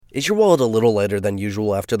Is your wallet a little lighter than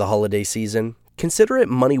usual after the holiday season? Consider it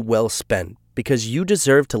money well spent because you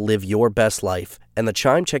deserve to live your best life, and the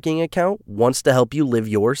Chime checking account wants to help you live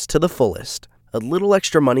yours to the fullest. A little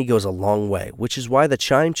extra money goes a long way, which is why the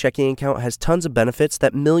Chime checking account has tons of benefits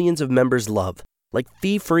that millions of members love, like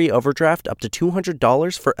fee-free overdraft up to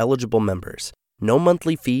 $200 for eligible members, no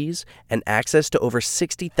monthly fees, and access to over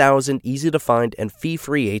 60,000 easy-to-find and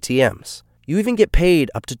fee-free ATMs. You even get paid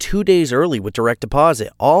up to 2 days early with direct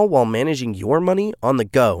deposit, all while managing your money on the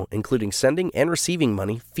go, including sending and receiving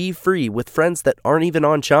money fee-free with friends that aren't even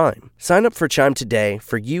on Chime. Sign up for Chime today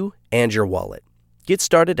for you and your wallet. Get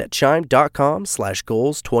started at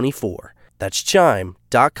chime.com/goals24. That's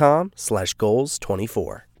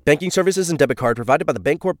chime.com/goals24. Banking services and debit card provided by the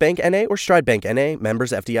Bancorp Bank N.A. or Stride Bank N.A.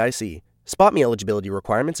 members FDIC. Spot me eligibility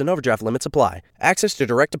requirements and overdraft limits apply. Access to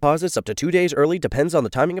direct deposits up to 2 days early depends on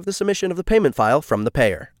the timing of the submission of the payment file from the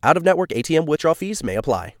payer. Out-of-network ATM withdrawal fees may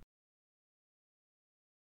apply.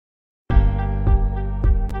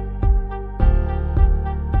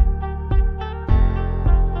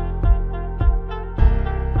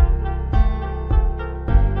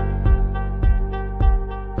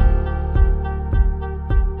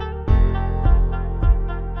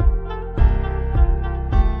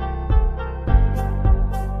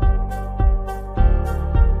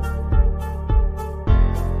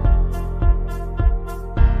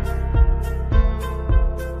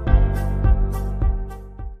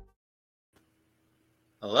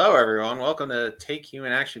 Hello, everyone. Welcome to Take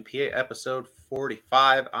Human Action PA episode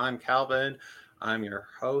 45. I'm Calvin. I'm your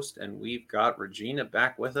host, and we've got Regina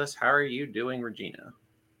back with us. How are you doing, Regina?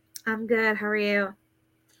 I'm good. How are you?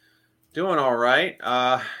 Doing all right.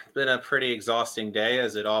 It's been a pretty exhausting day,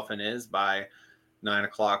 as it often is by 9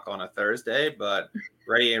 o'clock on a Thursday, but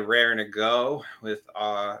ready and raring to go with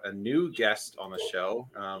a new guest on the show.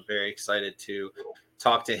 Very excited to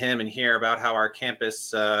talk to him and hear about how our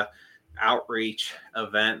campus outreach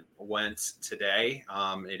event went today.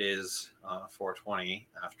 It is 420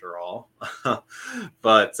 after all.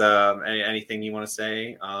 But anything you want to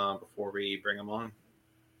say before we bring him on?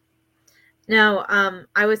 No,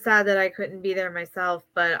 I was sad that I couldn't be there myself,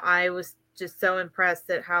 but I was just so impressed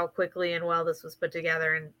at how quickly and well this was put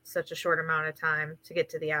together in such a short amount of time to get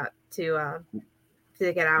to the to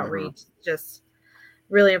get outreach. Mm-hmm. Just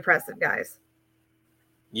really impressive, guys.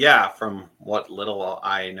 Yeah, from what little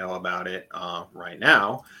I know about it right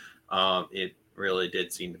now, it really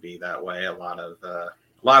did seem to be that way. A lot of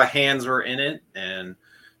hands were in it and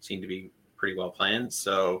seemed to be pretty well planned.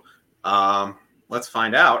 So let's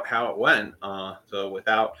find out how it went. So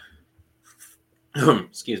without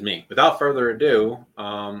without further ado,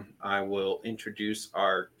 I will introduce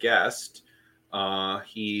our guest.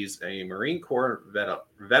 He's a Marine Corps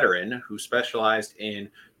veteran who specialized in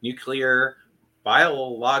nuclear,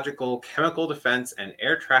 biological, chemical defense, and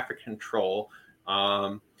air traffic control.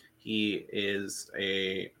 He is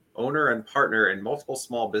a owner and partner in multiple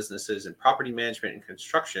small businesses in property management and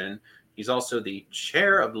construction. He's also the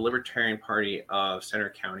chair of the Libertarian Party of Center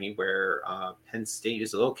County, where Penn State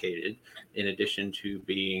is located, in addition to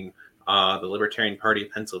being the Libertarian Party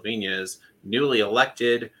of Pennsylvania's newly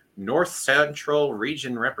elected North Central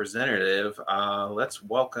Region representative. Let's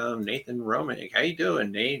welcome Nathan Romig. How you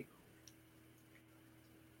doing, Nate?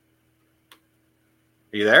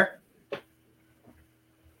 Are you there?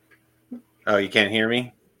 Oh, you can't hear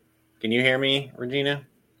me? Can you hear me, Regina?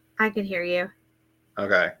 I can hear you.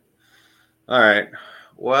 Okay. All right.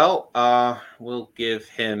 Well, we'll give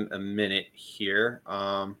him a minute here.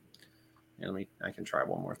 I can try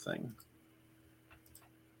one more thing.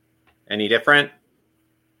 Any different?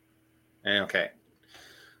 Okay.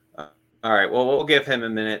 All right. Well, we'll give him a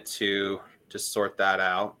minute to just sort that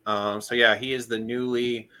out. So yeah, he is the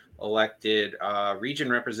newly elected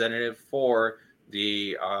region representative for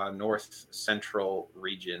the North Central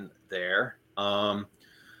region there. So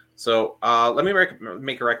let me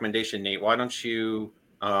make a recommendation, Nate. Why don't you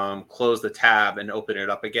close the tab and open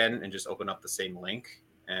it up again and just open up the same link?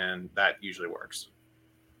 And that usually works.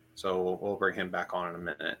 So we'll bring him back on in a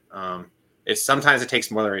minute. Sometimes it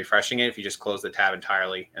takes more than refreshing it. If you just close the tab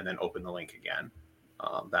entirely and then open the link again,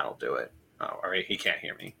 that'll do it. Oh, all right. He can't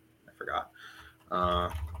hear me. I forgot.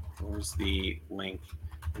 Close the link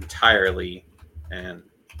entirely and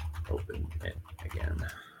open it again.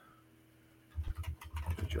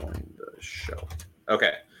 Join the show.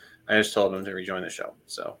 Okay. I just told him to rejoin the show.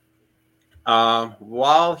 So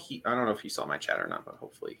while I don't know if he saw my chat or not, but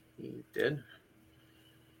hopefully he did.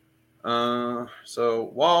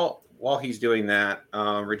 So while he's doing that,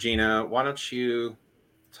 Regina, why don't you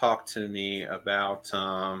talk to me about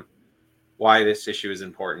why this issue is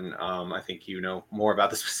important. I think you know more about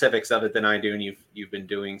the specifics of it than I do, and you've been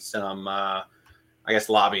doing some, I guess,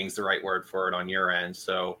 lobbying is the right word for it on your end.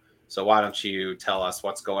 So why don't you tell us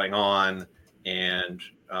what's going on and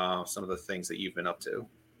some of the things that you've been up to?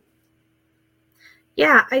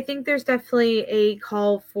 Yeah, I think there's definitely a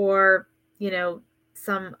call for,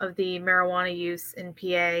 some of the marijuana use in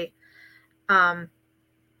PA.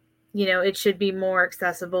 It should be more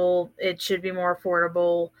accessible. It should be more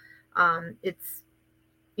affordable. It's,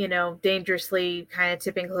 dangerously kind of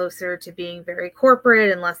tipping closer to being very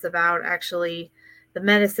corporate and less about actually the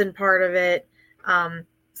medicine part of it.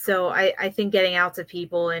 So I think getting out to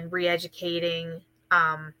people and re-educating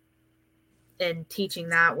and teaching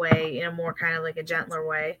that way in a more kind of like a gentler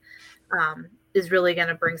way is really going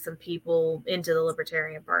to bring some people into the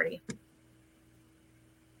Libertarian Party.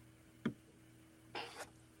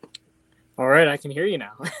 All right, I can hear you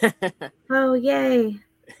now. Oh, yay.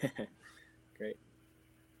 Great.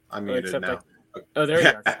 I'm muted now. Oh, there you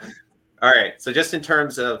are. All right. So just in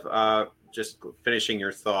terms of just finishing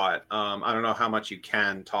your thought, I don't know how much you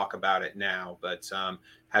can talk about it now, but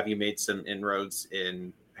have you made some inroads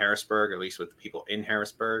in Harrisburg, at least with the people in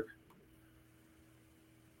Harrisburg?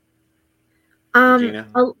 Regina?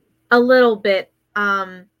 A little bit.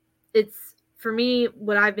 It's, for me,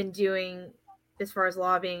 what I've been doing as far as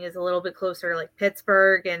lobbying is a little bit closer to like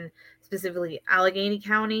Pittsburgh and specifically Allegheny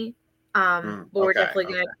County. But we're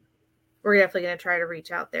definitely gonna try to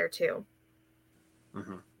reach out there too.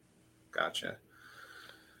 Mm-hmm. Gotcha.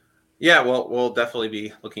 Yeah, well, we'll definitely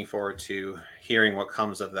be looking forward to hearing what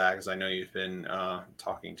comes of that, because I know you've been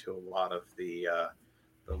talking to a lot of the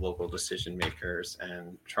local decision makers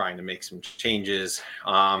and trying to make some changes.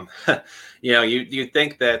 You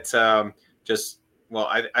think that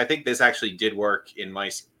I think this actually did work in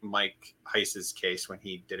Mike Heiss's case when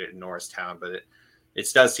he did it in Norristown, but it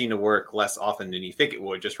does seem to work less often than you think it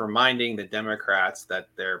would. Just reminding the Democrats that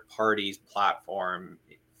their party's platform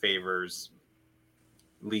favors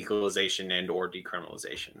legalization and or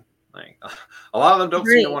decriminalization. Like a lot of them don't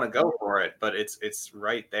seem to want to go for it, but it's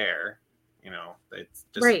right there. It's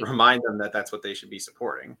just remind them that that's what they should be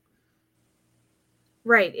supporting.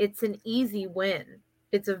 Right. It's an easy win.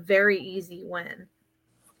 It's a very easy win.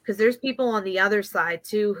 Because there's people on the other side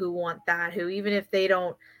too who want that, who even if they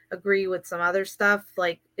don't agree with some other stuff,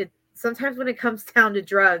 like sometimes when it comes down to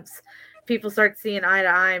drugs, people start seeing eye to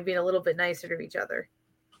eye and being a little bit nicer to each other.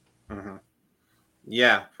 Mm-hmm.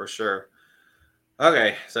 Yeah, for sure.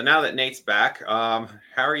 Okay, so now that Nate's back, how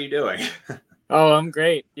are you doing? Oh, I'm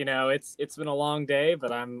great. It's been a long day,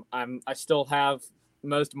 but I still have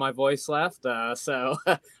most of my voice left, so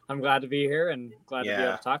I'm glad to be here and glad to be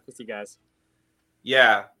able to talk with you guys.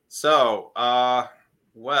 Yeah. So, I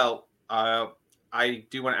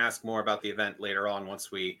do want to ask more about the event later on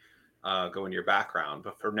once we go into your background.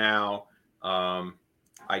 But for now, I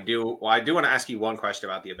do want to ask you one question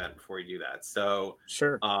about the event before you do that. So,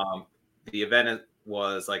 sure. The event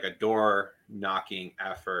was like a door knocking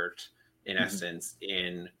effort in essence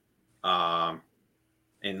in like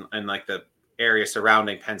the area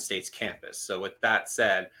surrounding Penn State's campus. So with that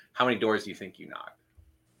said, how many doors do you think you knocked?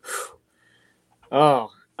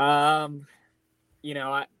 Oh, I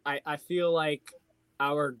feel like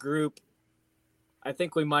our group, I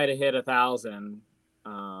think we might have hit 1,000.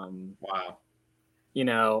 Wow.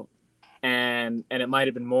 And it might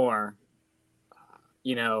have been more,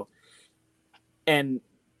 and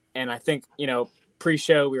I think,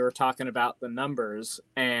 pre-show we were talking about the numbers,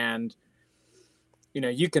 and,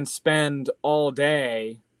 you can spend all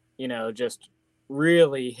day, just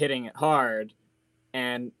really hitting it hard,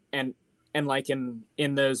 and like in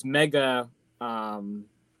those mega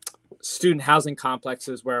student housing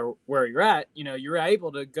complexes where you're at, you're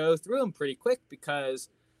able to go through them pretty quick because,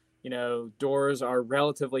 doors are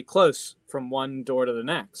relatively close from one door to the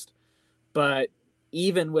next. But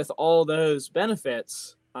even with all those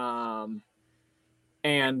benefits,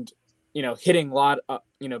 and, hitting a lot of,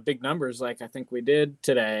 big numbers like I think we did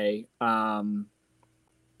today,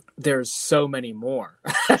 there's so many more.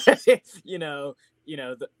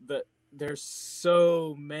 There's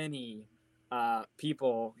so many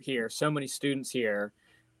people here, so many students here,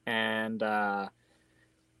 and wow,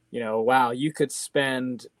 you could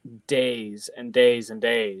spend days and days and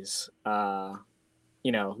days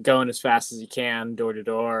going as fast as you can door to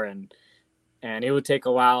door, and it would take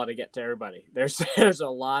a while to get to everybody. There's a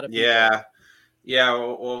lot of people. Yeah.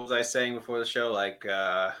 What was I saying before the show? Like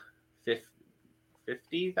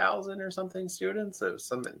 50,000 or something students, so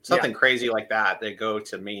something crazy like that. They go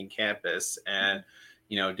to main campus and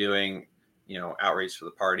doing outreach for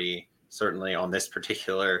the party. Certainly on this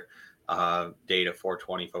particular Data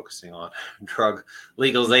 420 focusing on drug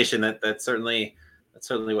legalization. That certainly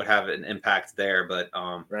would have an impact there. But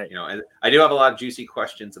right. you know, I do have a lot of juicy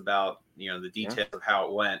questions about, you know, the details of how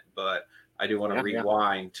it went, but I do want to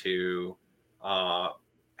rewind to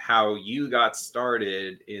how you got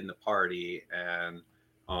started in the party and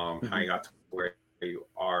how you got to where you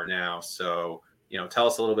are now. So, you know, tell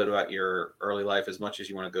us a little bit about your early life, as much as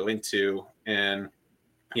you want to go into, and,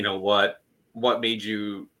 you know, what made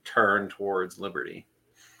you turn towards liberty.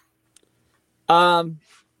 Well,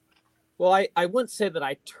 I wouldn't say that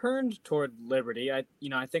I turned toward liberty. I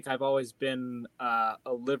think I've always been a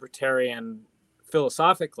libertarian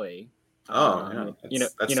philosophically. Oh, yeah.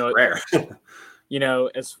 That's rare. You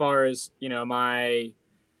know, as far as, you know, my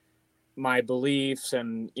beliefs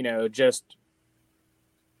and, you know, just,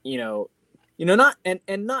 not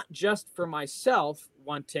and not just for myself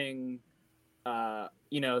wanting, to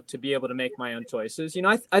be able to make my own choices. You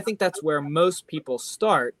know, I think that's where most people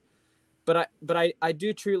start. But I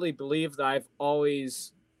do truly believe that I've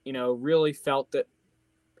always, you know, really felt that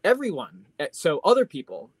everyone, so other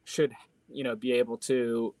people should, you know, be able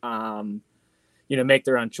to, make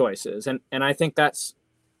their own choices. And I think that's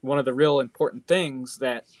one of the real important things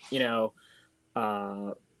that, you know,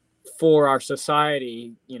 for our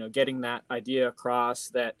society, you know, getting that idea across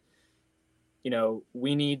that, you know,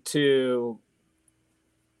 we need to,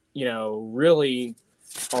 you know, really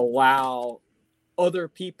allow other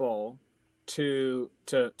people to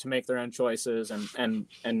make their own choices, and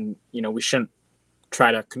you know, we shouldn't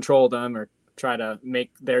try to control them or try to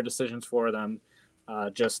make their decisions for them.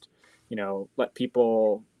 Just, you know, let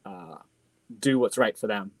people do what's right for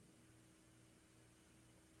them.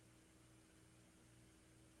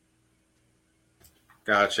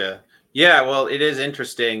 Gotcha. Yeah, well, it is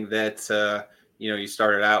interesting that you know, you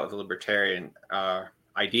started out with libertarian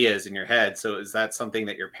ideas in your head. So is that something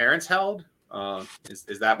that your parents held?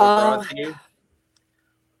 Is that what brought it to you?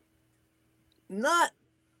 Not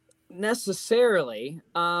necessarily.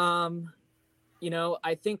 You know,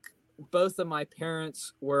 I think both of my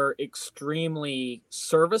parents were extremely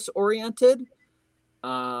service oriented.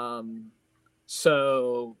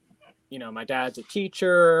 So, you know, my dad's a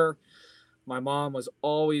teacher. My mom was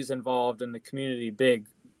always involved in the community, big,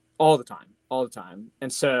 all the time.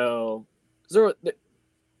 And so there were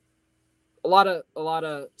a lot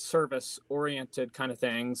of service oriented kind of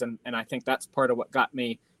things. And I think that's part of what got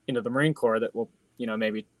me into the Marine Corps that we'll, you know,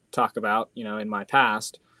 maybe talk about, you know, in my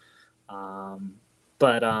past.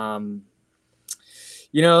 But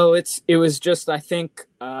you know, it was just, I think,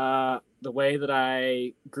 the way that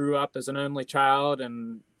I grew up as an only child,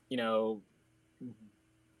 and, you know,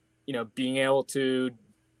 being able to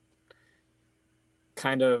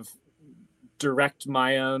kind of direct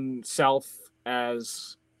my own self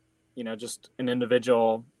as, you know, just an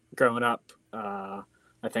individual growing up, I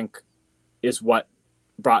think is what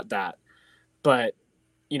brought that. But,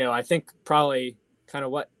 you know, I think probably kind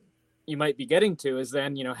of what you might be getting to is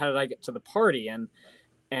then, you know, how did I get to the party? And,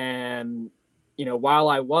 you know, while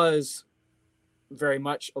I was very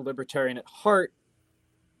much a libertarian at heart,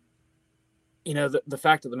 you know, the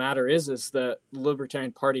fact of the matter is the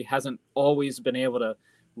Libertarian Party hasn't always been able to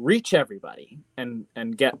reach everybody and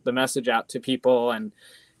get the message out to people.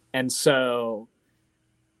 And so,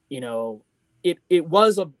 you know, it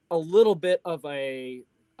was a little bit of a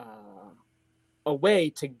way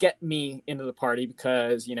to get me into the party,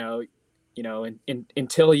 because, you know,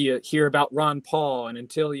 until you hear about Ron Paul, and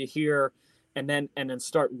until you hear, and then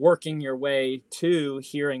start working your way to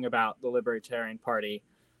hearing about the Libertarian Party,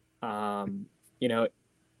 you know,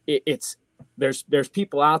 it's there's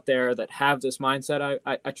people out there that have this mindset,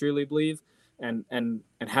 I truly believe, and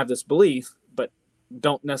have this belief, but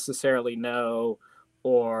don't necessarily know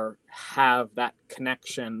or have that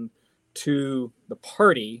connection to the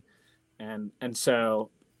party. And so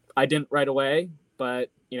I didn't right away, but,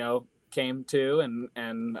 you know, came to and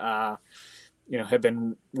you know, have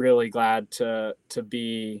been really glad to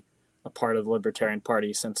be a part of the Libertarian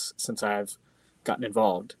Party since I've gotten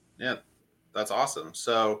involved. Yeah, that's awesome.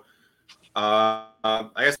 So I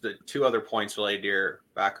guess the two other points related to your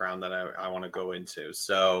background that I want to go into.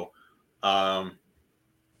 So, well,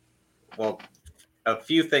 a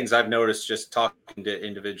few things I've noticed just talking to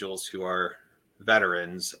individuals who are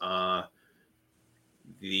veterans,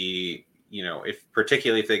 you know,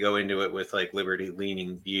 particularly if they go into it with like liberty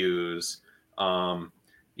leaning views,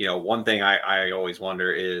 you know, one thing I always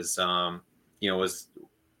wonder is, you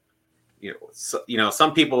know,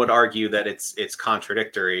 some people would argue that it's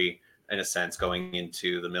contradictory in a sense, going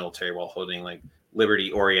into the military while holding like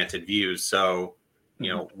liberty oriented views. So,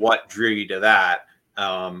 you know, what drew you to that,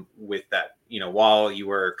 with that, while you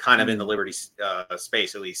were kind of in the liberty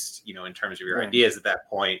space, at least, in terms of your ideas at that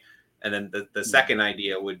point. And then the second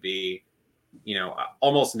idea would be,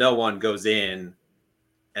 almost no one goes in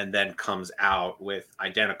and then comes out with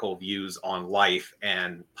identical views on life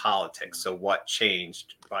and politics. So what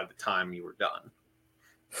changed by the time you were done?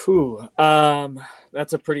 Whew.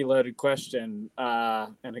 That's a pretty loaded question,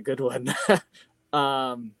 and a good one.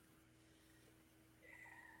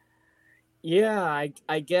 Yeah,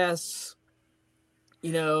 I guess,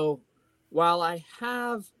 while I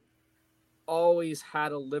have always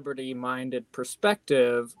had a liberty-minded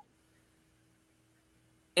perspective,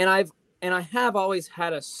 and I have always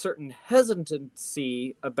had a certain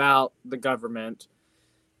hesitancy about the government,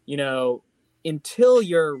 until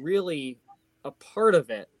you're really a part of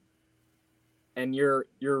it, and you're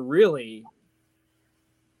really,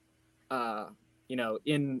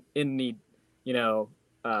 in the,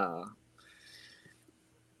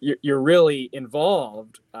 you're really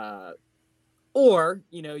involved, or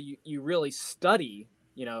you really study,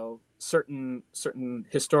 certain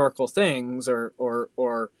historical things, or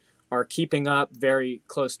are keeping up very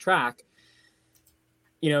close track.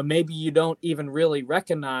 Maybe you don't even really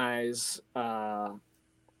recognize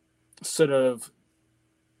sort of,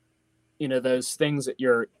 those things that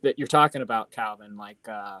you're talking about, Calvin, like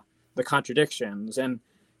the contradictions, and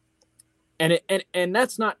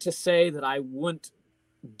that's not to say that I wouldn't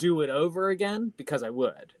do it over again, because I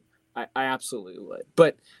would. I absolutely would.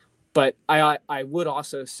 But I would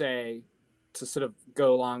also say, to sort of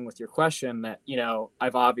go along with your question, that,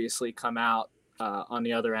 I've obviously come out on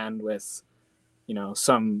the other end with,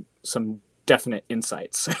 some definite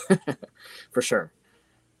insights for sure.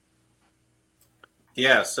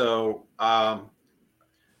 Yeah. So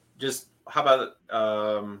just how about,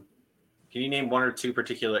 can you name one or two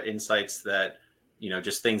particular insights that,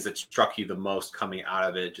 just things that struck you the most coming out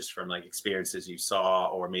of it, just from like experiences you saw,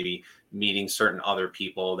 or maybe meeting certain other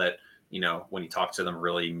people that, when you talked to them,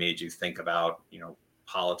 really made you think about,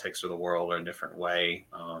 politics or the world in a different way?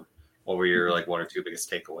 What were your like one or two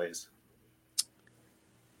biggest takeaways?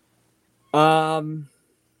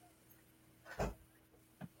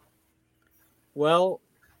 Well,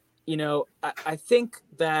 I think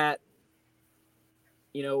that,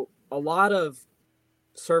 a lot of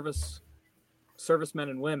servicemen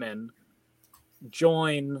and women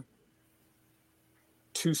join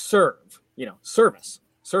to serve,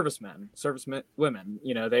 servicemen, women,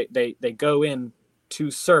 they go in to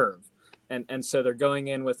serve. And so they're going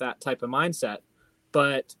in with that type of mindset,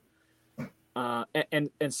 but, and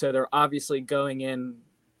so they're obviously going in,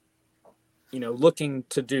 looking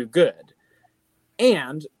to do good.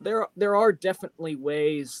 And there are definitely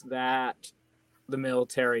ways that the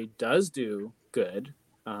military does do good.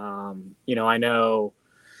 I know,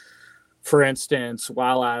 for instance,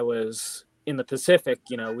 while I was in the Pacific,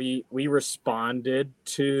 we responded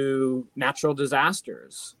to natural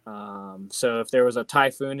disasters. So if there was a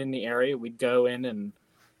typhoon in the area, we'd go in and,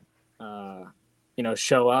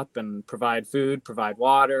 show up and provide food, provide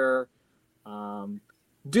water,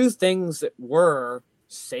 do things that were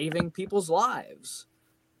saving people's lives.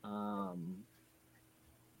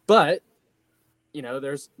 But,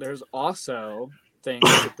 there's also things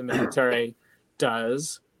that the military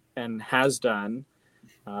does and has done,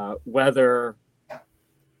 whether,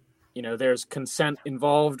 there's consent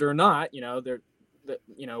involved or not,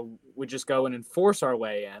 we just go in and force our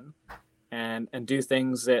way in and do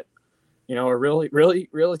things that, are really, really,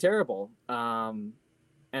 really terrible. And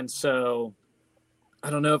so I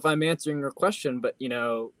don't know if I'm answering your question, but,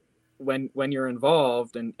 when you're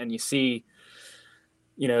involved and you see,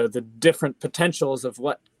 the different potentials of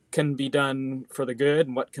what can be done for the good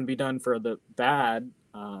and what can be done for the bad,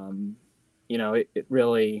 it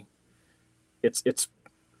really,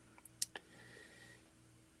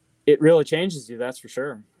 it really changes you. That's for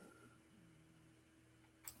sure.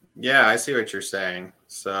 Yeah, I see what you're saying.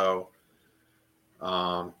 So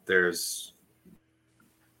there's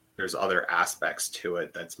other aspects to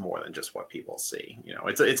it that's more than just what people see.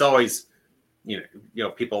 It's always,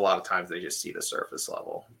 people a lot of times they just see the surface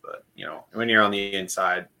level, but when you're on the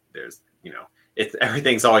inside, there's,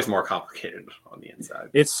 everything's always more complicated on the inside.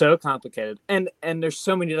 It's so complicated, and there's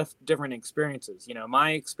so many different experiences.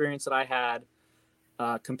 My experience that I had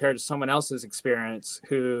compared to someone else's experience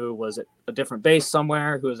who was at a different base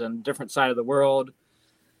somewhere, who was on a different side of the world.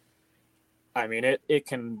 I mean, it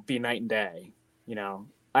can be night and day.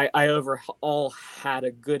 I overall had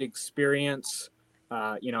a good experience.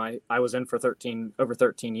 I was in for over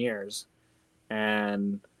 13 years,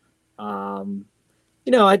 and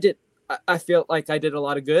I feel like I did a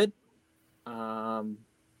lot of good.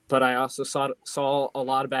 but I also saw a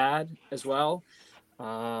lot of bad as well.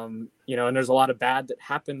 You know, and there's a lot of bad that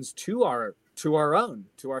happens to our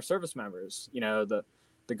service members. You know, the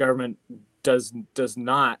government does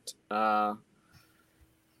not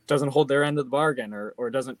doesn't hold their end of the bargain, or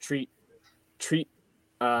doesn't treat you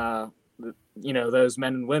know, those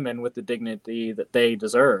men and women with the dignity that they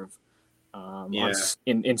deserve,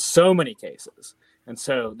 in so many cases. And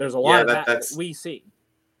so there's a lot of that we see.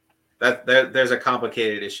 There's a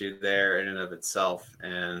complicated issue there in and of itself.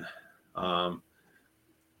 And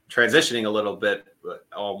transitioning a little bit,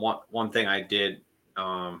 one thing I did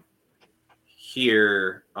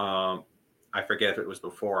hear, I forget if it was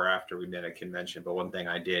before or after we met at convention, but one thing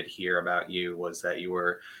I did hear about you was that you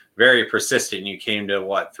were very persistent. You came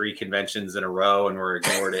to 3 conventions in a row and were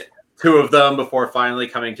ignored at 2 of them before finally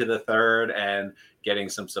coming to the 3rd and getting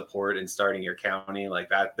some support and starting your county like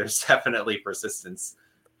that. There's definitely persistence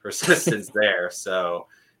there. So,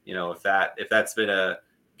 you know, if that's been a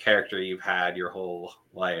character you've had your whole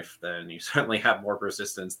life, then you certainly have more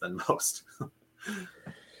persistence than most.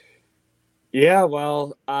 Yeah,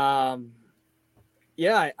 well,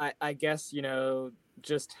 yeah, I guess, you know,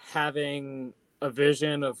 just having a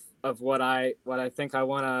vision of what I think I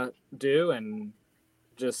want to do, and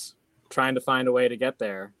just trying to find a way to get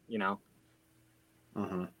there, you know.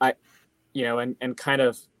 You know, and kind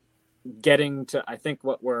of getting to, I think,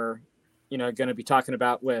 what we're, you know, going to be talking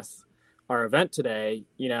about with our event today.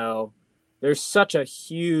 You know, there's such a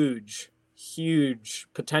huge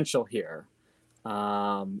potential here,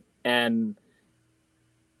 and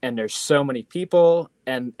there's so many people,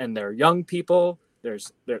 and they're young people.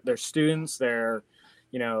 There's students. They're,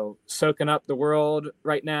 you know, soaking up the world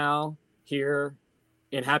right now here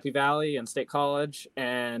in Happy Valley and State College,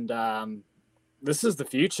 and this is the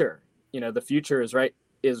future. You know, the future is right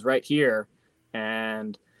here,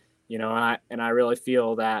 and you know, and I really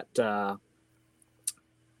feel that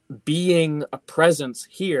being a presence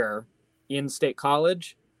here in State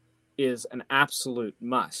College is an absolute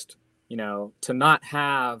must. You know, to not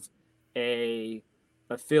have a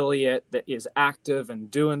affiliate that is active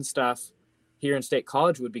and doing stuff here in State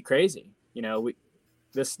College would be crazy. You know,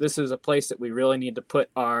 this is a place that we really need to put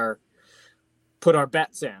our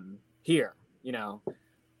bets in here. You know,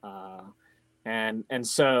 and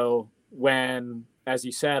so when, as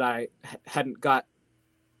you said, I hadn't got,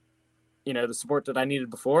 you know, the support that I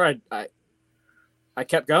needed before, I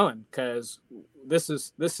kept going, because this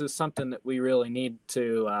is something that we really need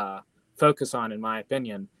to focus on, in my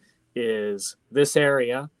opinion, is this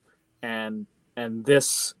area and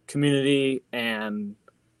this community and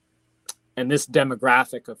this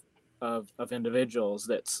demographic of individuals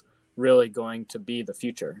that's really going to be the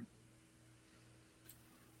future.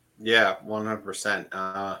 Yeah, 100%.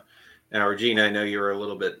 Now, Regina, I know you were a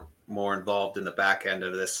little bit more involved in the back end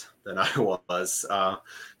of this than I was.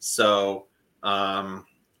 So why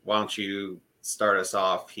don't you start us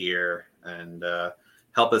off here and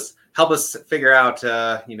help us figure out,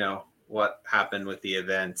 you know, what happened with the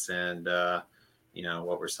events, and you know,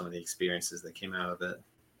 what were some of the experiences that came out of it.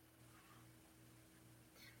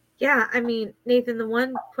 Yeah, I mean, Nathan, the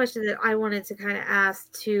one question that I wanted to kind of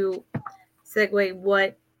ask to segue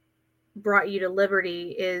what brought you to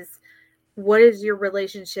Liberty is, what is your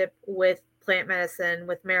relationship with plant medicine,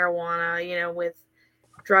 with marijuana, you know, with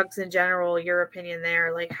drugs in general, your opinion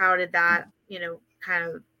there? Like, how did that, you know, kind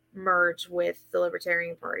of merge with the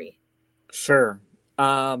Libertarian Party? Sure.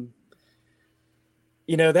 You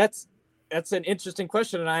know, that's an interesting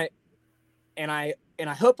question, and I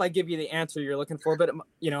hope I give you the answer you're looking for, but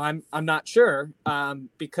you know, I'm not sure,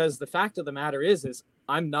 because the fact of the matter is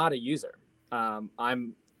I'm not a user.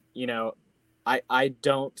 I'm, you know, I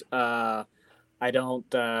don't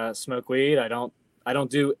smoke weed. I don't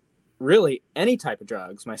do really any type of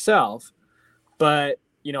drugs myself, but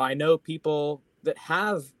you know, I know people that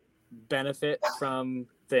have benefit from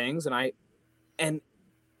things,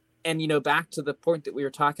 and you know, back to the point that we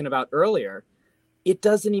were talking about earlier, it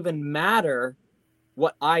doesn't even matter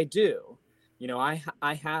what I do. You know,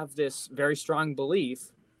 I have this very strong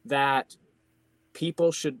belief that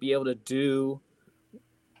people should be able to do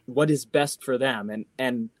what is best for them,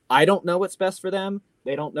 and I don't know what's best for them.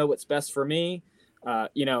 They don't know what's best for me.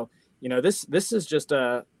 You know, this is just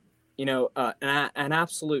a, you know, an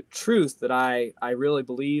absolute truth that I really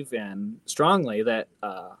believe in strongly, that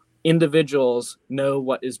individuals know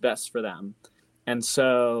what is best for them. And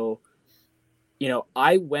so, you know,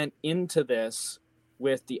 I went into this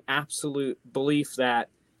with the absolute belief that,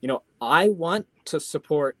 you know, I want to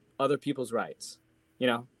support other people's rights, you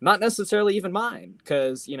know, not necessarily even mine,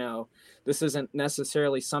 because, you know, this isn't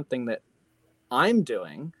necessarily something that I'm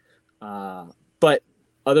doing, but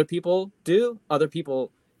other people do. Other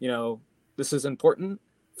people, this is important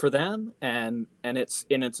for them, and it's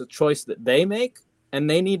a choice that they make, and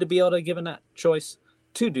they need to be able to give that choice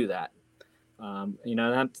to do that.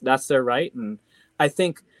 That's their right. And I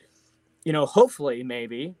think, hopefully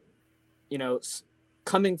maybe,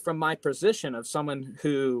 coming from my position of someone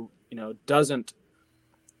who, doesn't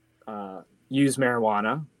use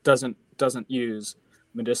marijuana, doesn't use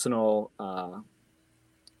medicinal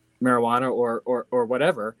marijuana or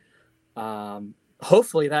whatever,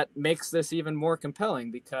 hopefully that makes this even more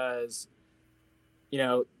compelling, because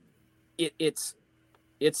it's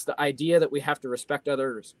the idea that we have to respect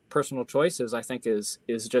others' personal choices, I think is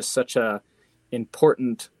just such a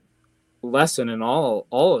important lesson in all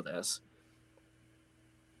of this.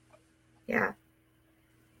 Yeah,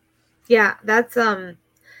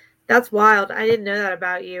 that's wild. I didn't know that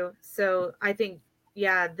about you. So I think,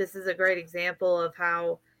 this is a great example of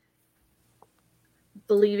how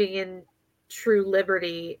believing in true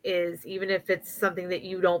liberty is, even if it's something that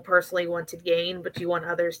you don't personally want to gain, but you want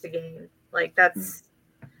others to gain. Like that's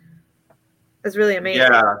really amazing.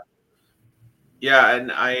 Yeah,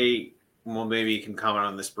 and maybe you can comment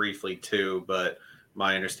on this briefly too, but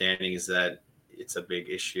my understanding is that it's a big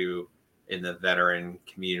issue in the veteran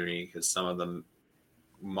community because some of them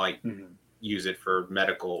might use it for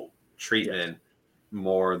medical treatment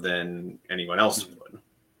more than anyone else would.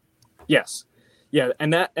 Yes. Yeah,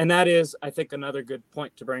 and that is, I think, another good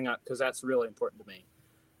point to bring up, because that's really important to me.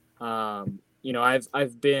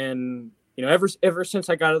 I've been, ever since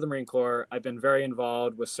I got out of the Marine Corps, I've been very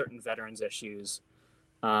involved with certain veterans issues.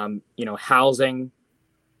 Housing,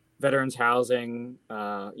 veterans housing,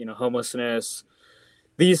 homelessness.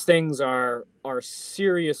 These things are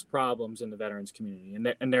serious problems in the veterans community,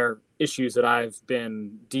 and they're issues that I've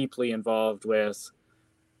been deeply involved with,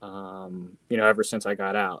 ever since I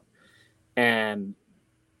got out. And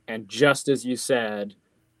just as you said,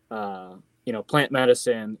 plant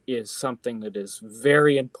medicine is something that is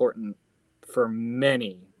very important for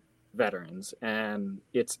many veterans, and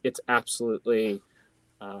it's absolutely,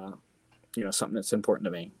 something that's important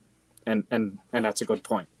to me, and that's a good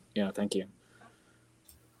point. Yeah, thank you.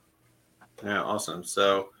 Yeah, awesome.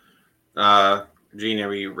 So, Gene, are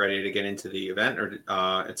we ready to get into the event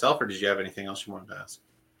itself, or did you have anything else you wanted to ask?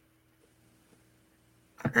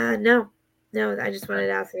 No, I just wanted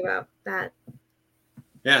to ask you about that.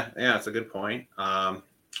 Yeah, it's a good point. Well,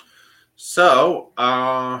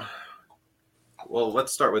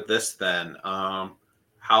 let's start with this then. How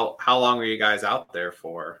long were you guys out there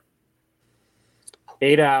for?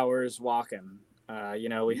 8 hours walking.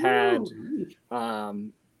 We had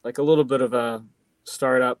like a little bit of a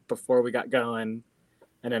startup before we got going,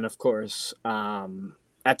 and then of course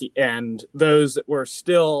at the end, those that were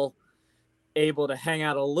still able to hang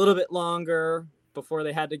out a little bit longer before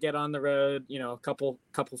they had to get on the road, a couple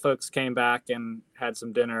folks came back and had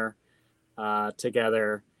some dinner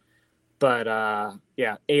together. But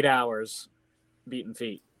 8 hours beating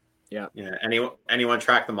feet. Yeah. Anyone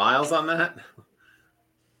track the miles on that?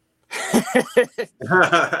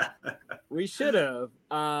 We should have.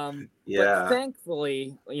 But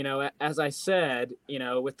thankfully, as I said,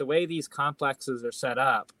 with the way these complexes are set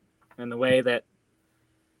up and the way that,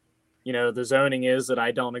 the zoning is that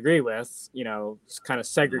I don't agree with, it's kind of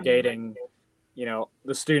segregating,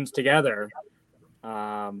 the students together.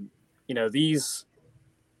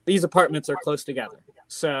 These apartments are close together.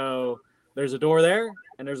 So there's a door there,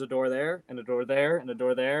 and there's a door there, and a door there, and a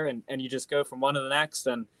door there, and you just go from one to the next.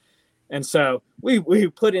 And so we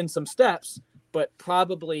put in some steps, but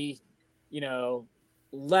probably,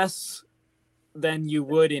 less than you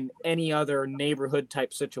would in any other neighborhood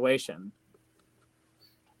type situation.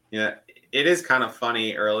 Yeah, it is kind of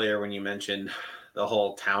funny earlier when you mentioned the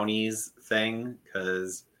whole townies thing,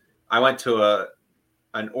 because I went to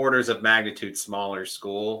an orders of magnitude smaller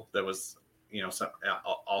school that was,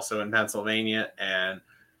 also in Pennsylvania, and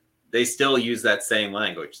they still use that same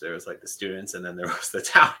language. There was like the students, and then there was the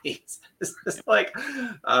townies. It's just like,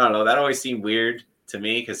 I don't know. That always seemed weird to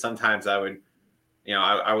me, because sometimes I would,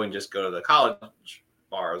 I wouldn't just go to the college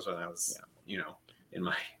bars when I was, in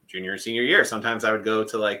my junior and senior year. Sometimes I would go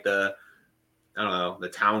to like the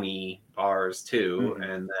townie bars too. Mm-hmm.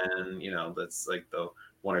 And then, that's like the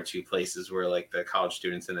one or two places where like the college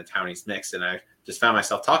students and the townies mix. And I just found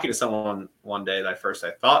myself talking to someone one day that at first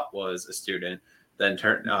I thought was a student, then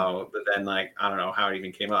but then like, I don't know how it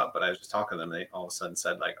even came up, but I was just talking to them. They all of a sudden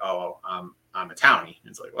said like, oh, I'm a townie.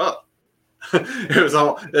 And it's like, well,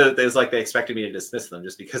 it was like they expected me to dismiss them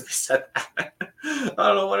just because they said that. I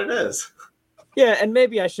don't know what it is. Yeah. And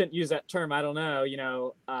maybe I shouldn't use that term. I don't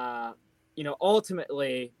know,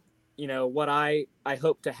 ultimately, what I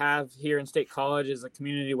hope to have here in State College is a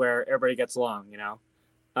community where everybody gets along.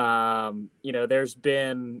 There's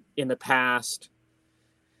been in the past,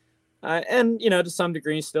 and to some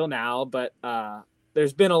degree still now, but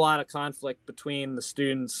there's been a lot of conflict between the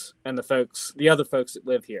students and the other folks that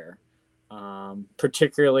live here,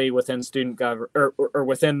 particularly within student government or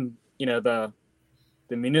within the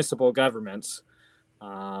municipal governments,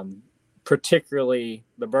 particularly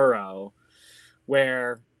the borough,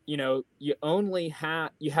 where you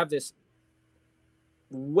have this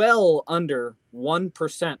well under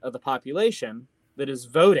 1% of the population that is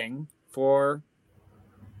voting for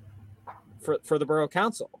the borough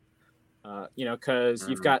council. Because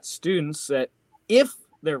you've got students that, if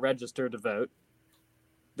they're registered to vote,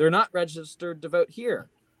 they're not registered to vote here.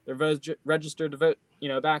 They're registered to vote,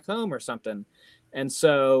 back home or something. And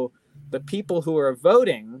so the people who are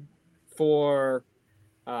voting for,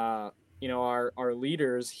 our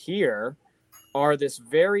leaders here are this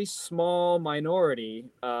very small minority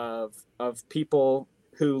of people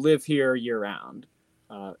who live here year round,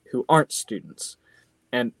 who aren't students.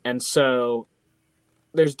 And so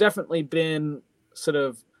there's definitely been sort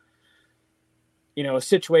of, a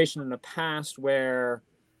situation in the past where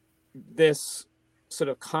this sort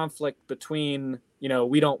of conflict between,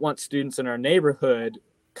 we don't want students in our neighborhood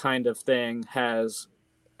kind of thing has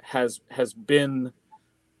been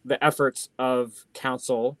the efforts of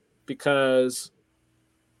council, because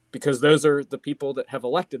those are the people that have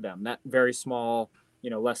elected them, that very small,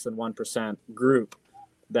 less than 1% group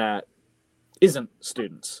that isn't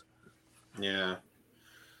students. Yeah.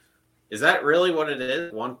 Is that really what it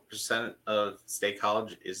is? 1% of State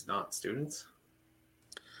College is not students?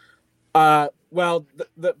 Well,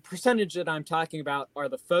 the percentage that I'm talking about are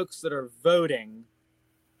the folks that are voting.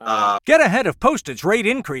 Get ahead of postage rate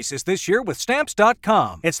increases this year with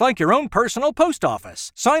Stamps.com. It's like your own personal post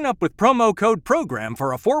office. Sign up with promo code PROGRAM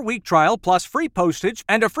for a 4-week trial plus free postage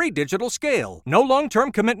and a free digital scale. No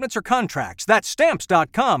long-term commitments or contracts. That's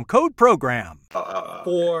Stamps.com, code PROGRAM.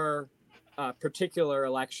 For particular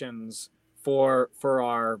elections for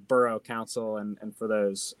our borough council and for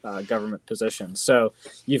those government positions. So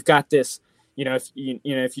you've got this, if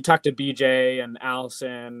you talk to BJ and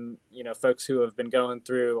Allison, folks who have been going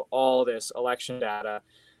through all this election data,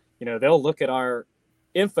 they'll look at our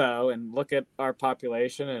info and look at our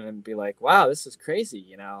population and be like, wow, this is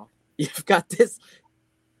crazy. You've got this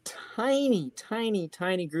tiny, tiny,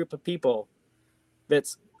 tiny group of people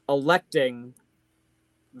that's electing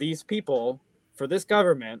these people for this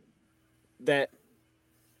government that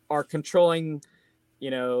are controlling,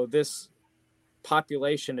 this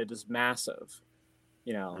population. It is massive,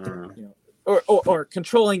 or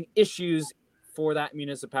controlling issues for that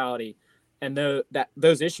municipality, and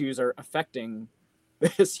those issues are affecting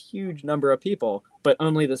this huge number of people, but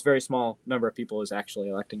only this very small number of people is actually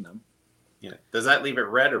electing them. Yeah. Does that leave it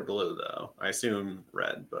red or blue though? I assume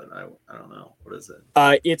red, but I don't know. What is it?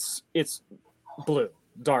 It's blue,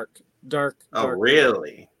 dark. Oh,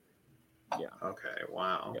 really? Yeah. Okay.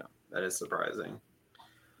 Wow. Yeah. That is surprising.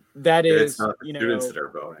 That is, it's not the students that are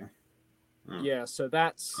voting. Yeah. So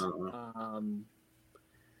that's, I'm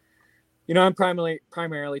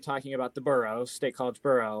primarily talking about the borough, State College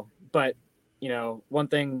borough. But, one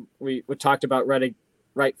thing we talked about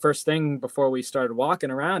right first thing before we started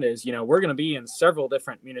walking around is, we're going to be in several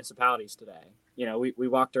different municipalities today. We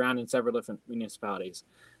walked around in several different municipalities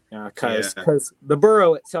because the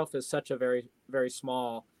borough itself is such a very, very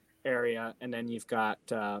small area. And then you've got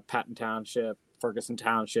Patton Township, Ferguson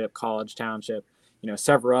Township, College Township,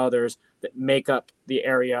 several others that make up the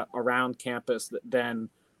area around campus that then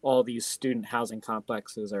all these student housing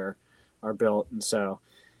complexes are built. And so,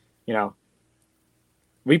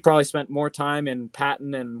 we probably spent more time in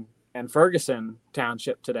Patton and Ferguson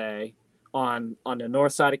Township today on the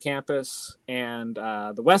north side of campus and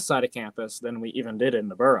the west side of campus than we even did in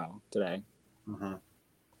the borough today. Mm-hmm.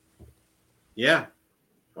 Yeah.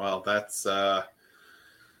 Well, that's that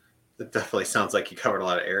definitely sounds like you covered a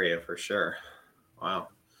lot of area for sure. Wow.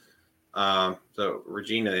 So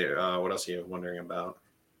Regina, what else are you wondering about?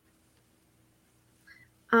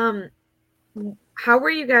 How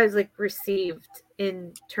were you guys received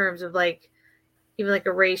in terms of even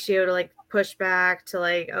a ratio to pushback to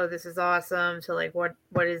oh, this is awesome to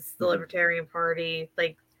what is the Libertarian Party?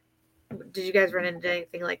 Did you guys run into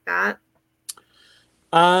anything like that?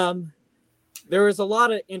 There was a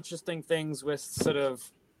lot of interesting things with sort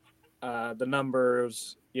of the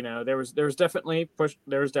numbers. There was definitely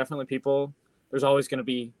people. There's always going to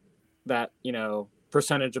be that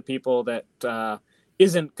percentage of people that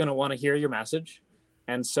isn't going to want to hear your message,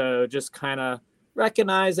 and so just kind of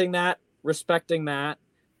recognizing that, respecting that,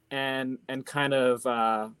 and kind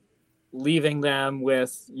of leaving them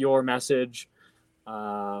with your message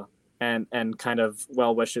and kind of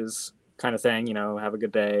well wishes kind of thing, have a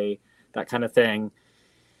good day, that kind of thing.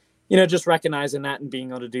 Just recognizing that and being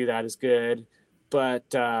able to do that is good. But,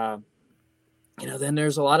 then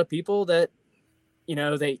there's a lot of people that,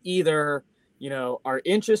 they either, are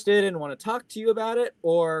interested and want to talk to you about it,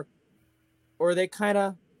 or they kind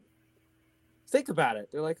of think about it.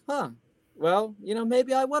 They're like, well,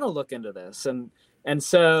 maybe I want to look into this. And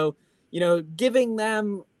so, giving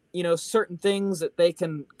them, certain things that they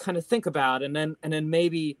can kind of think about, and then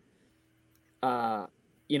maybe,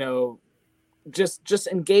 just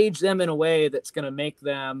engage them in a way that's going to make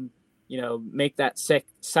them, make that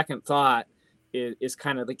second thought is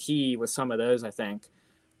kind of the key with some of those, I think.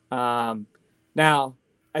 Now,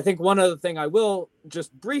 I think one other thing I will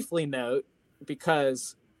just briefly note,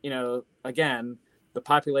 because, again, the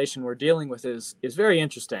population we're dealing with is very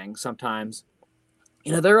interesting sometimes.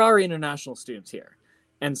 There are international students here.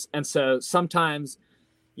 And so sometimes,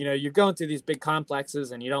 you're going through these big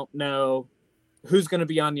complexes and you don't know who's going to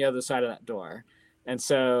be on the other side of that door. And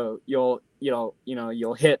so you'll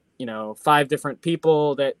hit, 5 different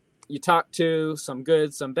people that you talk to, some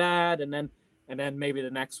good, some bad. And then maybe the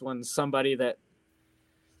next one's somebody that,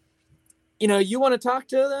 you want to talk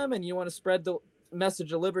to them and you want to spread the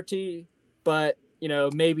message of liberty, but,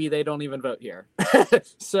 maybe they don't even vote here.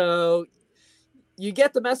 So you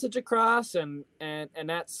get the message across and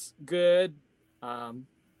that's good.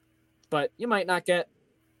 But you might not get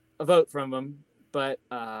a vote from them, but,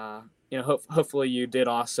 hopefully you did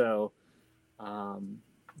also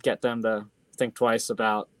get them to think twice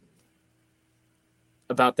about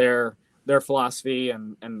their philosophy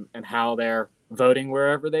and how they're voting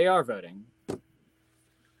wherever they are voting.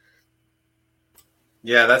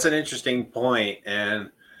 Yeah, that's an interesting point. And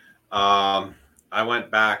I went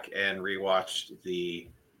back and rewatched the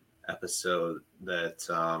episode that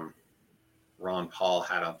Ron Paul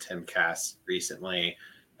had on Timcast recently.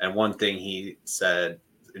 And one thing he said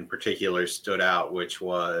in particular stood out, which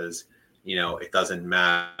was, it doesn't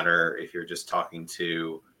matter if you're just talking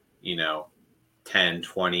to, 10,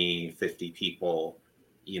 20, 50 people,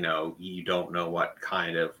 you don't know what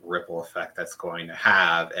kind of ripple effect that's going to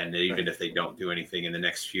have. And even if they don't do anything in the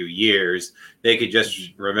next few years, they could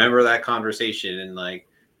just remember that conversation in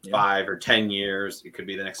 5 or 10 years. It could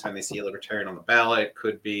be the next time they see a libertarian on the ballot. It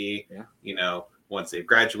could be, once they've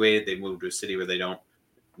graduated, they move to a city where they don't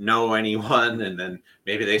know anyone, and then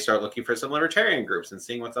maybe they start looking for some libertarian groups and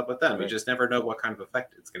seeing what's up with them. You just never know what kind of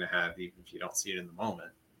effect it's going to have, even if you don't see it in the moment.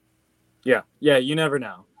 Yeah, you never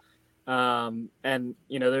know. And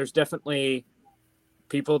there's definitely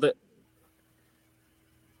people that,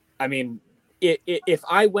 if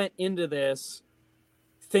I went into this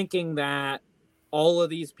thinking that all of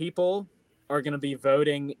these people are going to be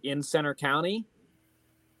voting in Center County,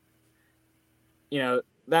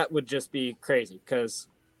 that would just be crazy, because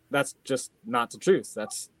that's just not the truth.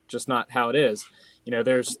 That's just not how it is.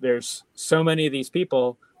 There's so many of these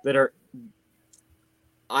people that are,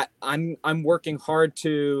 I'm working hard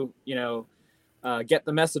to, get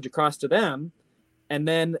the message across to them, and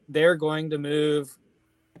then they're going to move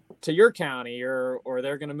to your county, or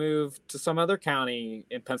they're going to move to some other county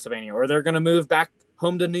in Pennsylvania, or they're going to move back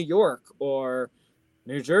home to New York or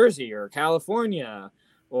New Jersey or California,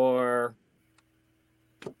 or,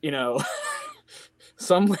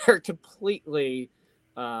 somewhere completely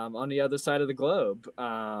on the other side of the globe.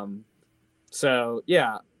 So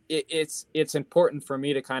yeah, it's important for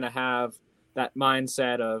me to kind of have that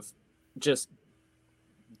mindset of just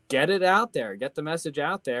get it out there, get the message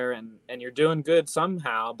out there, and you're doing good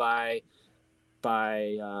somehow by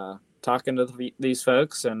talking to these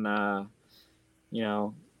folks and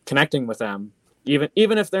connecting with them,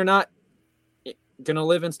 even if they're not going to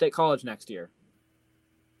live in State College next year.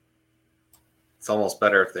 It's almost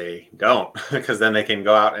better if they don't, because then they can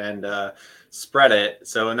go out and spread it.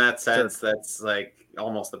 So in that sense, that's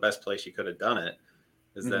almost the best place you could have done it,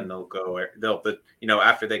 is then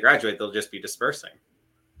after they graduate, they'll just be dispersing.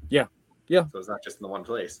 Yeah. So it's not just in the one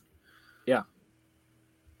place. Yeah.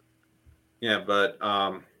 Yeah, but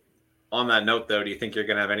on that note, though, do you think you're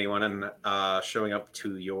going to have anyone showing up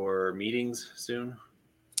to your meetings soon?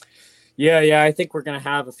 Yeah, I think we're going to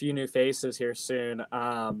have a few new faces here soon.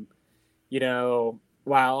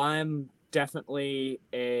 While I'm definitely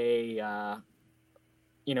a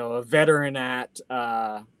veteran at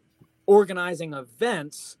organizing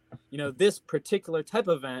events, this particular type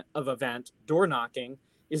of event, door knocking,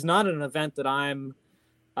 is not an event that I'm,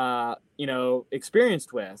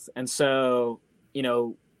 experienced with. And so,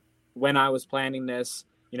 when I was planning this,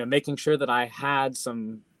 making sure that I had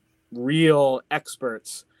some real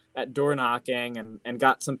experts at door knocking, and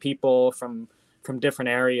got some people from different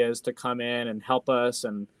areas to come in and help us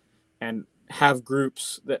and have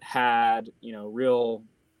groups that had, real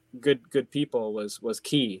good people was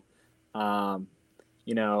key. I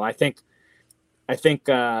think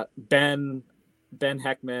Ben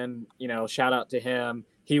Heckman, shout out to him.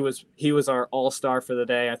 He was our all-star for the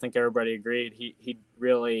day. I think everybody agreed. He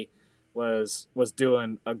really was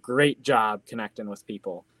doing a great job connecting with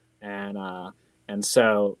people. And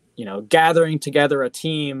so, gathering together a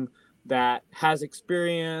team that has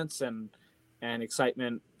experience and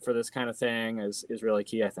excitement for this kind of thing is really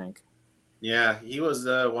key, I think. Yeah, he was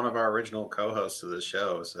one of our original co-hosts of the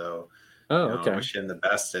show. So, okay. I wish him the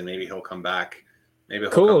best, and maybe he'll come back. Maybe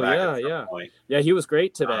he'll Cool. come back Yeah, at some point. Yeah, he was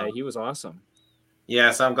great today. He was awesome.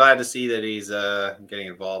 Yeah, so I'm glad to see that he's getting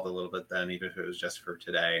involved a little bit then, even if it was just for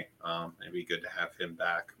today. It'd be good to have him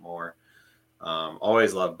back more.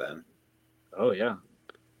 Always loved Ben. Oh, yeah.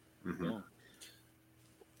 Mm-hmm.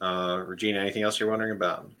 Yeah. Regina, anything else you're wondering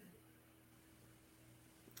about?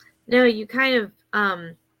 No, you kind of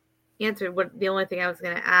answered what the only thing I was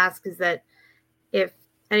going to ask is that if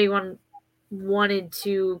anyone wanted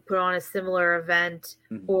to put on a similar event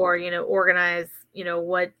or, organize,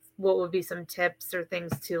 what would be some tips or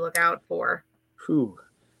things to look out for?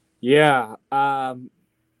 Yeah. And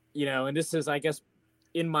this is, I guess,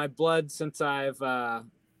 in my blood since I've,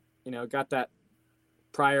 got that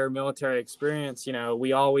prior military experience.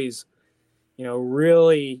 We always,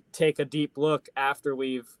 really take a deep look after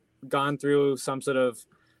we've gone through some sort of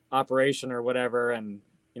operation or whatever. And,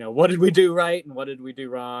 what did we do right and what did we do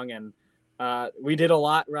wrong? And we did a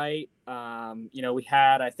lot right. We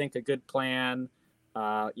had, I think, a good plan,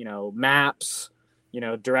 maps,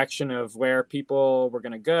 direction of where people were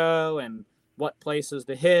going to go and what places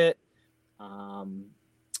to hit.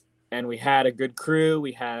 And we had a good crew.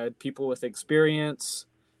 We had people with experience.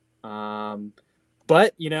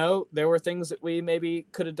 But, there were things that we maybe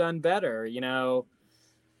could have done better,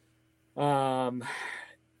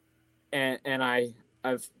 and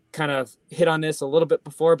I've kind of hit on this a little bit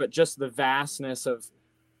before, but just the vastness of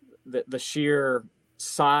the sheer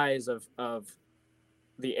size of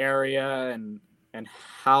the area and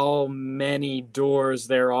how many doors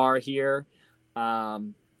there are here. I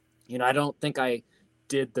don't think I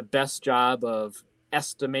did the best job of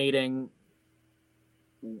estimating,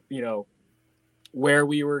 where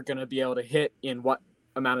we were going to be able to hit in what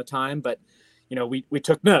amount of time, but we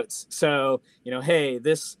took notes. So hey,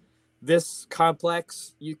 this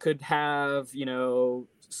complex, you could have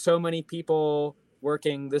so many people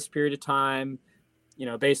working this period of time,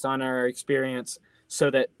 based on our experience,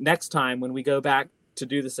 so that next time when we go back to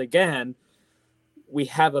do this again, we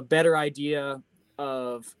have a better idea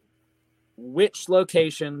of which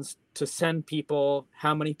locations to send people,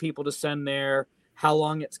 how many people to send there, how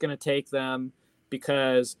long it's going to take them.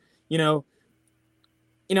 Because, I've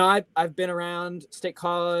been around State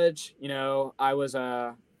College, I was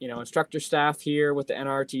a, instructor staff here with the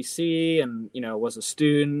NRTC and, was a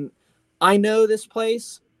student. I know this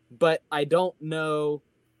place, but I don't know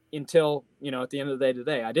until, at the end of the day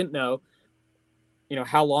today, I didn't know,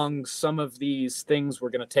 how long some of these things were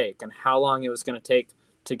going to take and how long it was going to take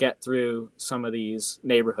to get through some of these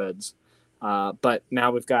neighborhoods. But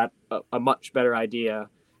now we've got a much better idea.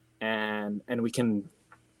 And we can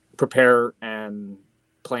prepare and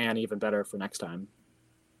plan even better for next time.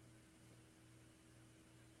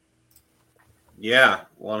 Yeah,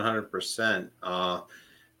 100%.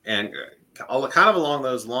 And kind of along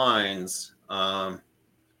those lines, at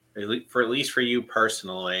least for you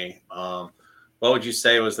personally, what would you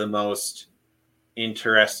say was the most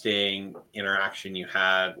interesting interaction you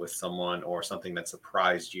had with someone, or something that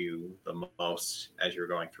surprised you the most as you were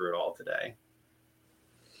going through it all today?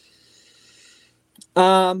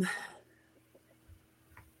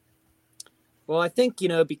 Well, I think,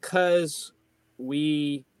 because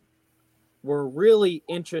we were really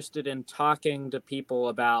interested in talking to people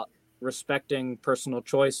about respecting personal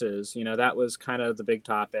choices, that was kind of the big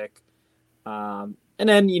topic. And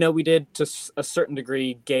then, we did to a certain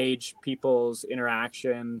degree gauge people's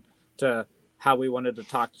interaction to how we wanted to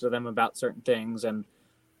talk to them about certain things. And,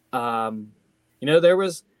 there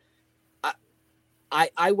was,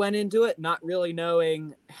 I went into it not really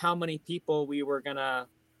knowing how many people we were going to,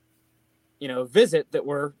 visit that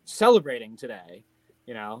were celebrating today,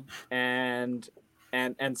 and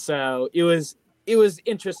so it was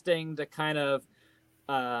interesting to kind of,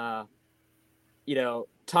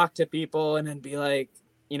 talk to people and then be like,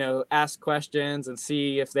 ask questions and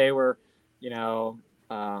see if they were,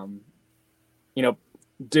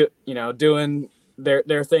 doing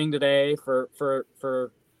their thing today for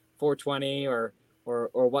 420 or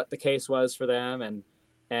what the case was for them.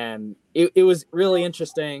 And it was really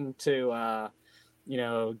interesting to,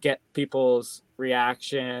 get people's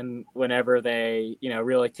reaction whenever they,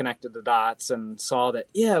 really connected the dots and saw that,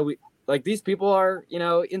 we like these people are,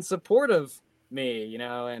 in support of me,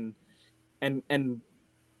 and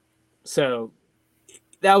so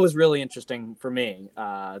that was really interesting for me.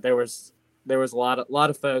 There was a lot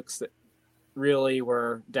of folks that really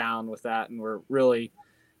were down with that and were really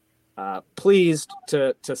pleased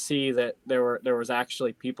to see that there was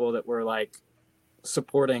actually people that were like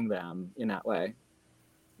supporting them in that way.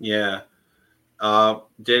 Yeah.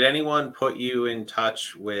 Did anyone put you in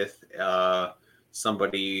touch with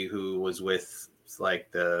somebody who was with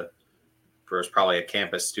like first probably a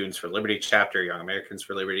campus Students for Liberty chapter, Young Americans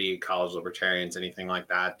for Liberty, College Libertarians, anything like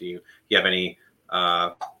that? Do you have any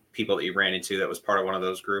people that you ran into that was part of one of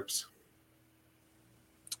those groups?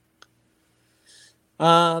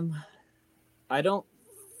 I don't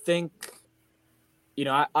think,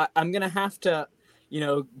 I'm going to have to,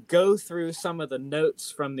 go through some of the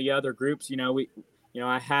notes from the other groups.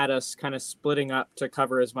 I had us kind of splitting up to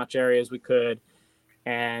cover as much area as we could.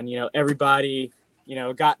 And, everybody,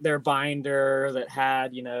 got their binder that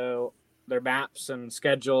had, their maps and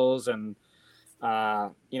schedules and,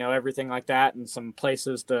 everything like that, and some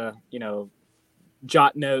places to,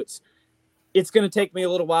 jot notes. It's going to take me a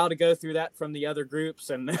little while to go through that from the other groups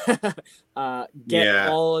and get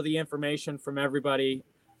all of the information from everybody.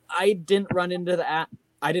 I didn't run into that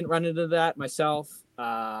myself.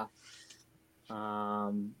 But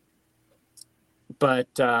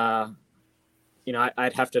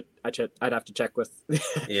I'd have to check with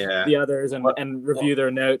the others and review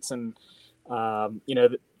their notes. And,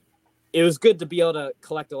 it was good to be able to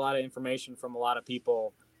collect a lot of information from a lot of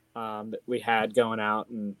people that we had going out.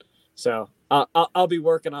 And so I'll be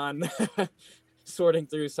working on sorting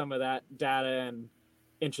through some of that data and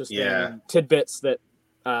interesting tidbits that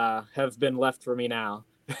have been left for me now.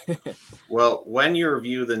 Well, when you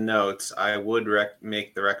review the notes, I would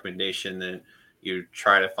make the recommendation that you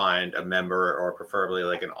try to find a member or preferably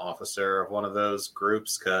like an officer of one of those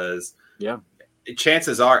groups, because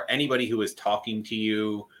chances are anybody who is talking to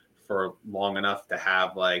you for long enough to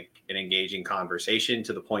have like an engaging conversation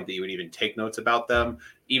to the point that you would even take notes about them,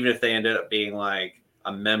 even if they ended up being like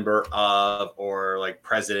a member of or like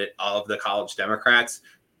president of the College Democrats,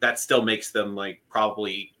 that still makes them like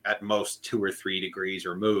probably at most 2 or 3 degrees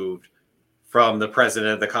removed from the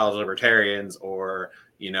president of the College Libertarians or,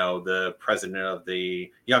 the president of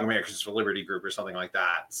the Young Americans for Liberty group or something like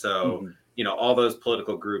that. So, all those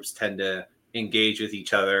political groups tend to engage with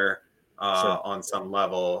each other on some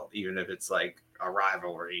level, even if it's like a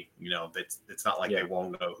rivalry, it's not like they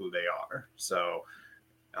won't know who they are. So,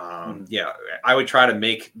 I would try to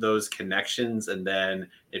make those connections. And then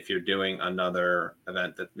if you're doing another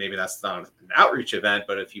event that maybe that's not an outreach event,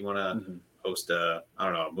 but if you want to host a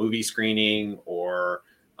movie screening or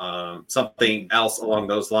something else along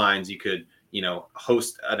those lines, you could,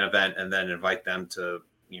 host an event and then invite them to,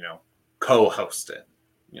 co-host it,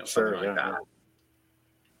 something like that.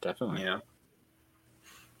 Definitely.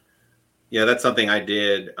 Yeah, that's something I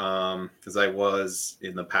did because I was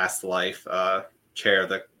in the past life chair of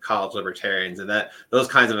the College Libertarians, and those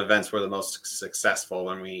kinds of events were the most successful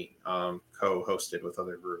when we co-hosted with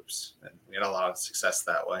other groups, and we had a lot of success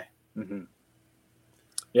that way.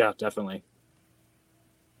 Yeah, definitely.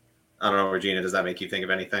 I don't know, Regina, does that make you think of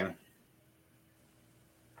anything?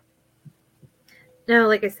 No,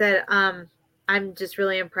 like I said, I'm just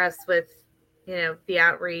really impressed with the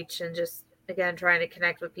outreach and just again trying to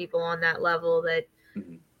connect with people on that level that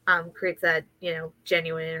creates that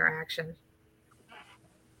genuine interaction.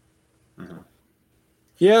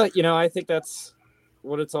 Yeah, I think that's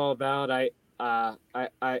what it's all about. I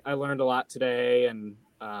learned a lot today, and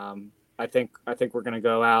I think we're going to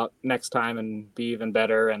go out next time and be even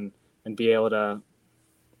better and be able to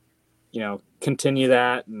continue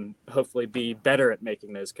that and hopefully be better at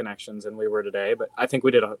making those connections than we were today. But I think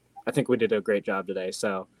we did a great job today.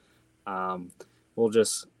 So we'll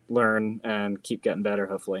just learn and keep getting better,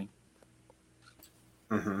 hopefully.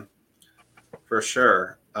 For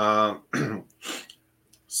sure.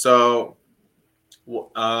 So,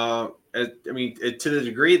 to the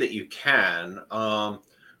degree that you can,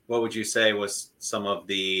 what would you say was some of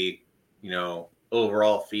the,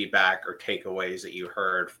 overall feedback or takeaways that you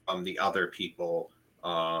heard from the other people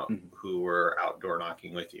who were outdoor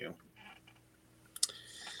knocking with you?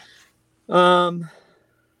 I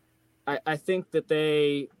think that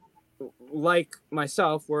they, like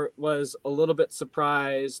myself, was a little bit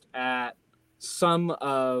surprised at some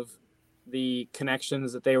of the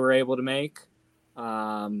connections that they were able to make.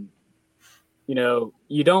 You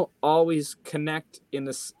don't always connect in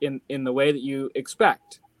the way that you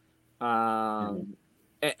expect. And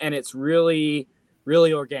it's really,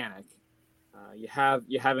 really organic. You have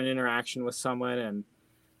an interaction with someone,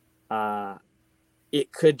 and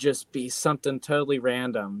it could just be something totally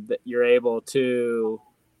random that you're able to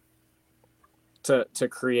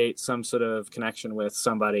create some sort of connection with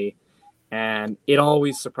somebody, and it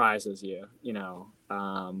always surprises you.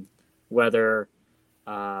 Whether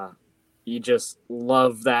you just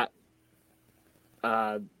love that.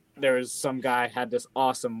 There was some guy had this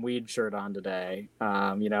awesome weed shirt on today.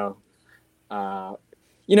 I don't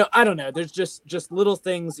know. There's just little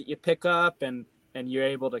things that you pick up, and you're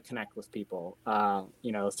able to connect with people.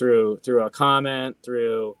 Through a comment,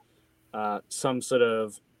 through some sort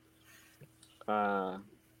of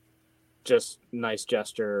just nice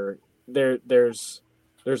gesture. There's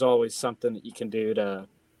always something that you can do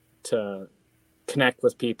to connect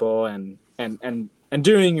with people, and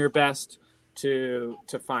doing your best to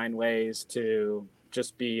find ways to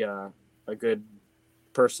just be a good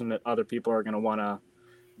person that other people are going to want to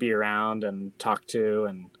be around and talk to.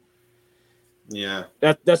 And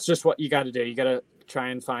that's just what you got to do. You got to try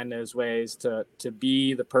and find those ways to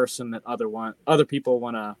be the person that other people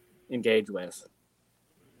want to engage with.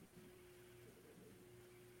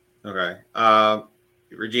 Okay.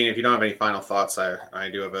 Regina, if you don't have any final thoughts, I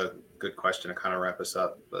do have a good question to kind of wrap us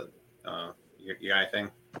up, but you got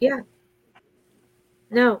anything? Yeah.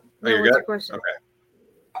 No, you're what's good? your question?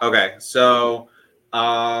 Okay. So,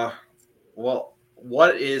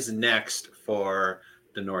 what is next for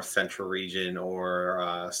the North Central region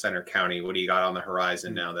or Center County? What do you got on the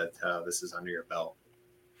horizon now that this is under your belt?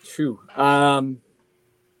 True. I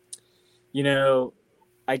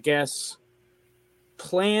guess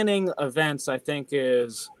planning events, I think,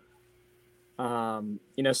 is,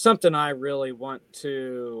 something I really want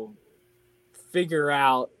to figure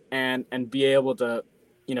out and be able to,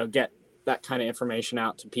 get that kind of information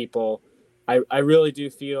out to people. I really do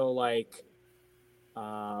feel like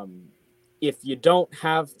if you don't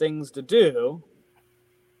have things to do,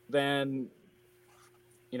 then,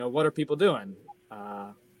 what are people doing?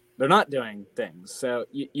 They're not doing things. So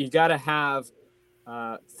you got to have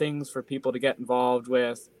things for people to get involved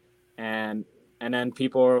with, and then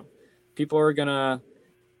people are gonna,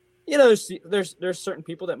 there's certain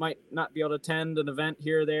people that might not be able to attend an event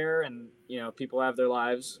here or there, and people have their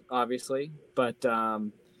lives, obviously, but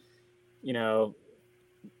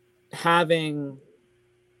having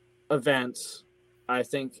events, I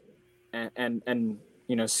think, and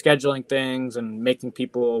scheduling things and making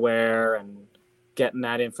people aware and getting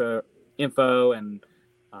that info and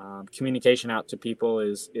communication out to people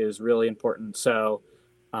is really important. So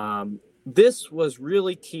this was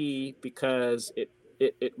really key because it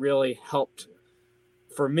really helped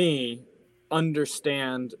for me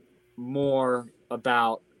understand more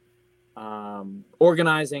about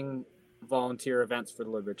organizing volunteer events for the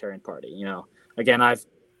Libertarian Party. Again, I've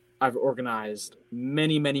organized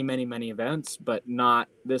many events, but not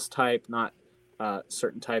this type, not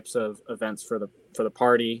certain types of events for the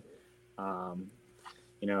party.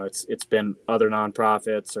 It's been other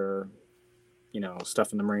nonprofits or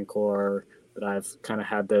stuff in the Marine Corps that I've kind of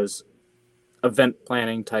had those event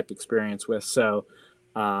planning type experience with. So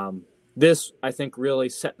this, I think, really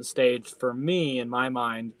set the stage for me in my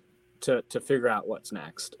mind to figure out what's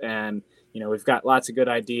next. And we've got lots of good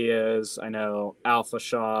ideas. I know Alpha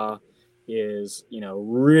Shaw is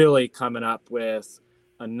really coming up with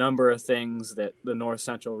a number of things that the North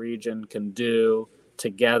Central region can do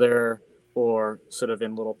together or sort of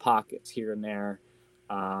in little pockets here and there.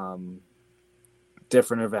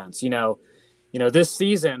 Different events. This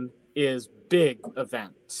season is big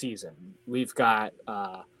event season. We've got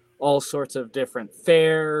all sorts of different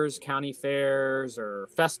fairs, county fairs or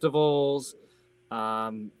festivals.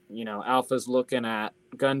 Alpha's looking at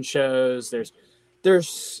gun shows.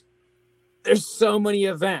 There's so many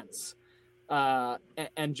events,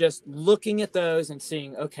 and just looking at those and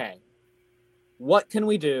seeing, okay, what can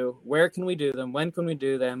we do? Where can we do them? When can we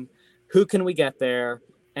do them? Who can we get there?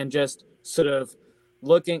 And just sort of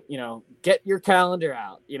looking, get your calendar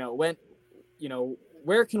out, when,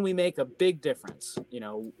 where can we make a big difference?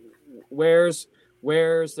 Where's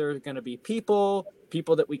there going to be people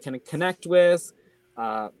that we can connect with,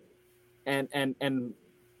 and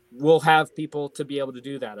we'll have people to be able to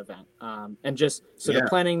do that event, and just sort of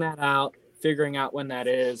planning that out, figuring out when that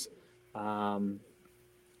is,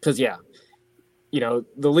 because the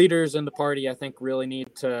leaders in the party, I think, really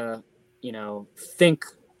need to think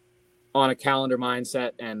on a calendar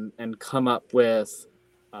mindset and come up with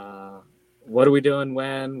what are we doing,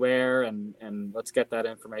 when, where, and let's get that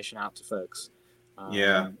information out to folks.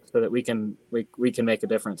 So that we can make a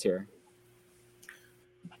difference here.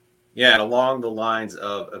 Yeah, and along the lines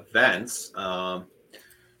of events, I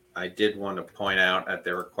did want to point out at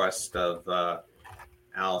the request of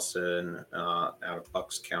Allison out of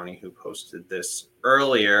Bucks County, who posted this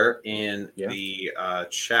earlier in the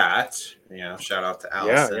chat. Shout out to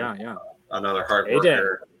Allison, another hard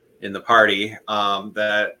worker in the party.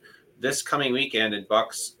 That this coming weekend in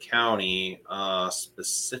Bucks County,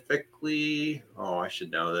 specifically, I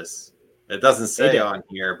should know this. It doesn't say on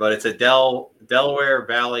here, but it's a Delaware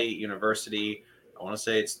Valley University. I want to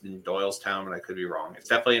say it's in Doylestown, but I could be wrong. It's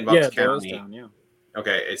definitely in Bucks County. Doylestown,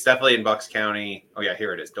 Okay, it's definitely in Bucks County. Oh yeah,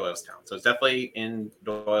 here it is, Doylestown. So it's definitely in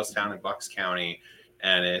Doylestown and Bucks County,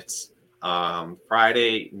 and it's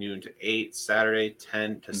Friday noon to 8, Saturday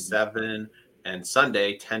 10 to 7, and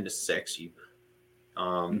Sunday 10 to 6. You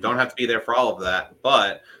don't have to be there for all of that,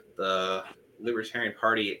 but the Libertarian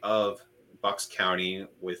Party of Bucks County,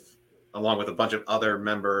 along with a bunch of other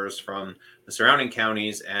members from the surrounding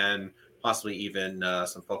counties and possibly even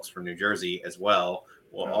some folks from New Jersey as well,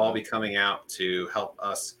 will all be coming out to help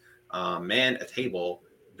us man a table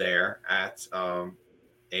there at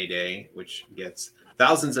A-Day, which gets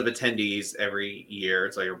thousands of attendees every year.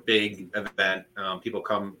 It's like a big event. People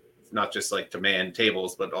come not just like to man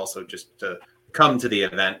tables, but also just to come to the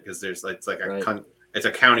event, because it's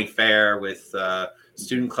a county fair with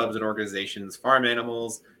student clubs and organizations, farm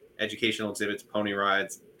animals, educational exhibits, pony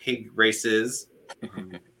rides, pig races.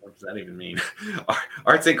 What does that even mean?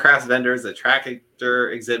 Arts and crafts vendors, a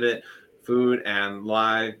tractor exhibit, food, and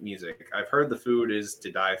live music. I've heard the food is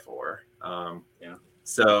to die for.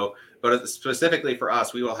 So, but specifically for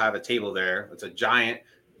us, we will have a table there. It's a giant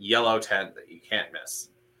yellow tent that you can't miss.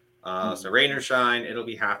 So rain or shine, it'll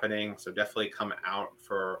be happening. So definitely come out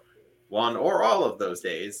for one or all of those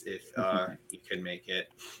days if you can make it.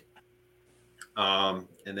 And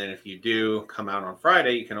then if you do come out on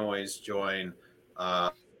Friday, you can always join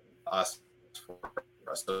us for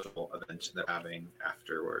a social event that we're having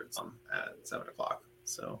afterwards at 7:00.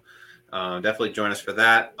 So definitely join us for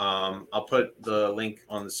that. I'll put the link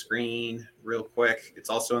on the screen real quick.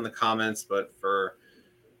 It's also in the comments, but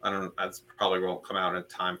it probably won't come out in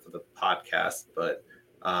time for the podcast, but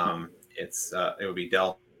it would be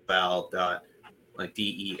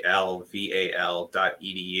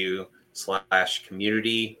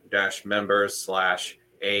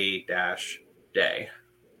delval.community/members/a-day.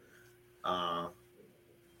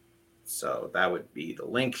 So that would be the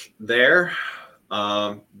link there.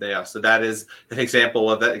 So that is an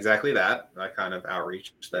example of that, exactly that kind of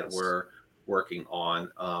outreach that we're working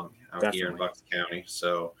on out here in Bucks County.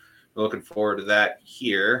 So we're looking forward to that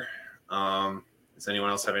here. Does anyone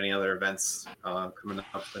else have any other events coming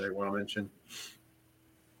up that they want to mention?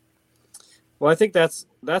 Well, I think that's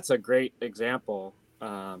a great example,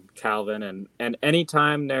 Calvin. And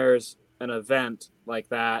anytime there's an event like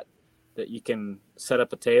that you can set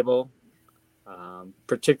up a table,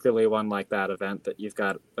 particularly one like that event that you've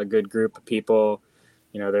got a good group of people,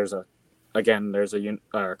 there's a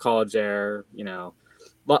college there,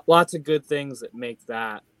 lots of good things that make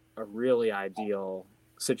that a really ideal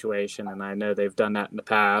situation. And I know they've done that in the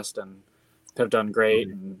past and have done great,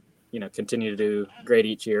 and continue to do great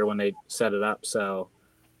each year when they set it up. So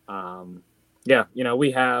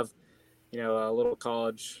we have a little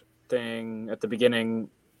college thing at the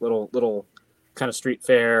beginning, little kind of street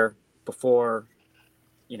fair before,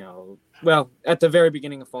 at the very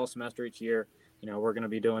beginning of fall semester each year. We're going to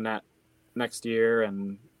be doing that next year,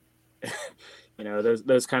 and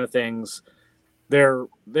those kind of things, they're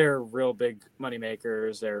real big money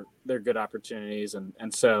makers. They're good opportunities,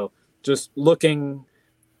 and so just looking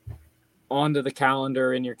onto the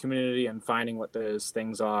calendar in your community and finding what those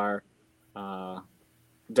things are,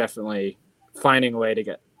 definitely finding a way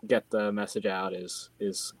to get the message out is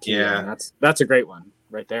key. Yeah, and that's a great one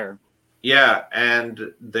right there. Yeah,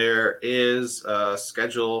 and there is a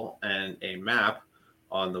schedule and a map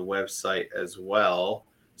on the website as well.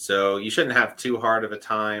 So you shouldn't have too hard of a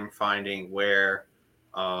time finding where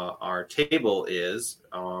our table is.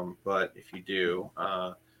 But if you do,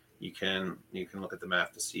 you can look at the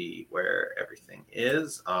map to see where everything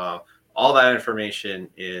is. All that information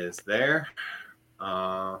is there.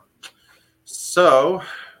 So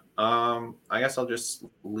I guess I'll just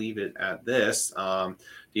leave it at this.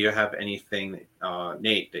 Do you have anything,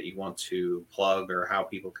 Nate, that you want to plug, or how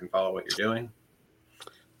people can follow what you're doing?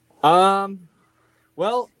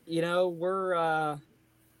 Well, we're I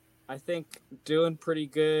think doing pretty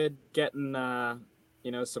good, getting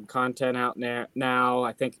some content out there now.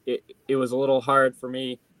 I think it was a little hard for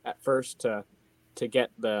me at first to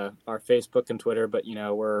get our Facebook and Twitter, but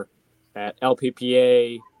we're at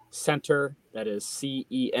LPPA Center. That is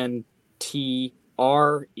CENTRE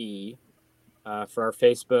for our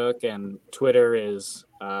Facebook, and Twitter is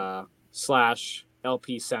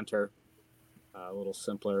 /LP Center. A little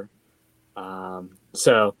simpler.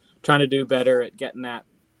 So trying to do better at getting that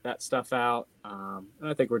stuff out. And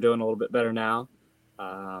I think we're doing a little bit better now.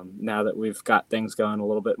 Now that we've got things going a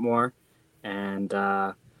little bit more, and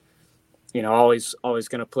always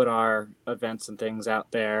going to put our events and things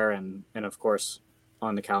out there, and of course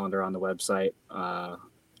on the calendar on the website,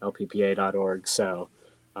 lppa.org. So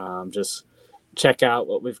just check out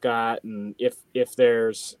what we've got, and if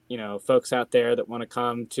there's folks out there that want to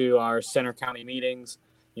come to our Center County meetings,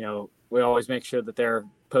 we always make sure that they're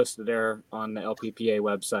posted there on the LPPA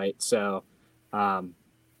website. So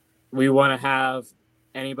we want to have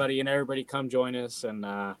anybody and everybody come join us, and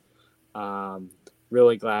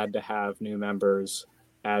really glad to have new members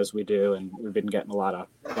as we do, and we've been getting a lot of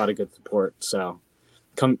good support. So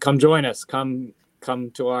come join us, come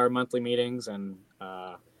to our monthly meetings, and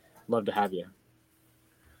love to have you.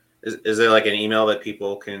 Is there like an email that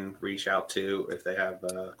people can reach out to if they have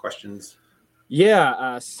questions?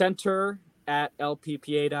 Yeah,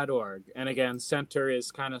 center@lppa.org. And again, center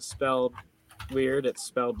is kind of spelled weird. It's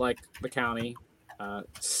spelled like the county,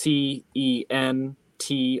 CENTRE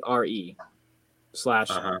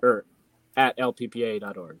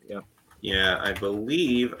 /@lppa.org. Yeah. Yeah, I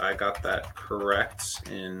believe I got that correct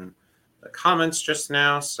in the comments just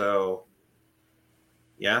now. So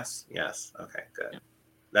yes. Okay, good. Yeah.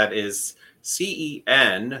 That is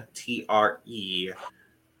CENTRE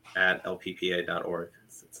 @lppa.org.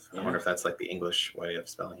 I wonder if that's like the English way of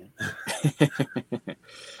spelling it.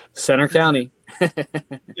 Center County.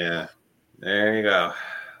 Yeah, there you go.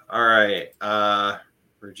 All right,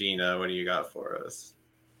 Regina, what do you got for us?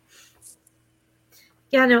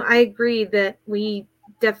 Yeah, no, I agree that we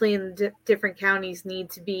definitely in different counties need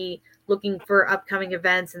to be looking for upcoming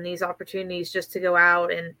events and these opportunities just to go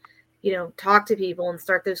out and talk to people and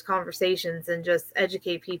start those conversations and just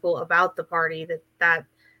educate people about the party that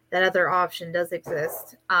other option does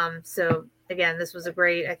exist. So again, this was a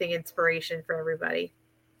great, I think, inspiration for everybody.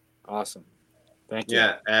 Awesome. Thank you.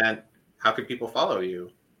 Yeah. And how can people follow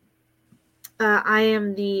you? I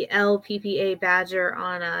am the LPPA Badger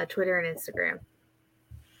on Twitter and Instagram.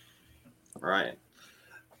 All right.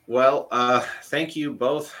 Well, thank you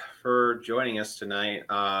both for joining us tonight.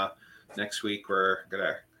 Next week, we're going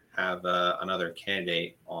to have another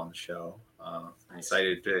candidate on the show. Nice.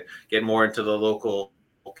 Excited to get more into the local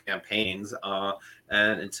campaigns.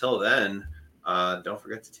 And until then, don't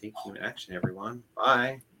forget to take human action, everyone.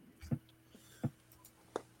 Bye.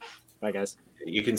 Bye, guys. You can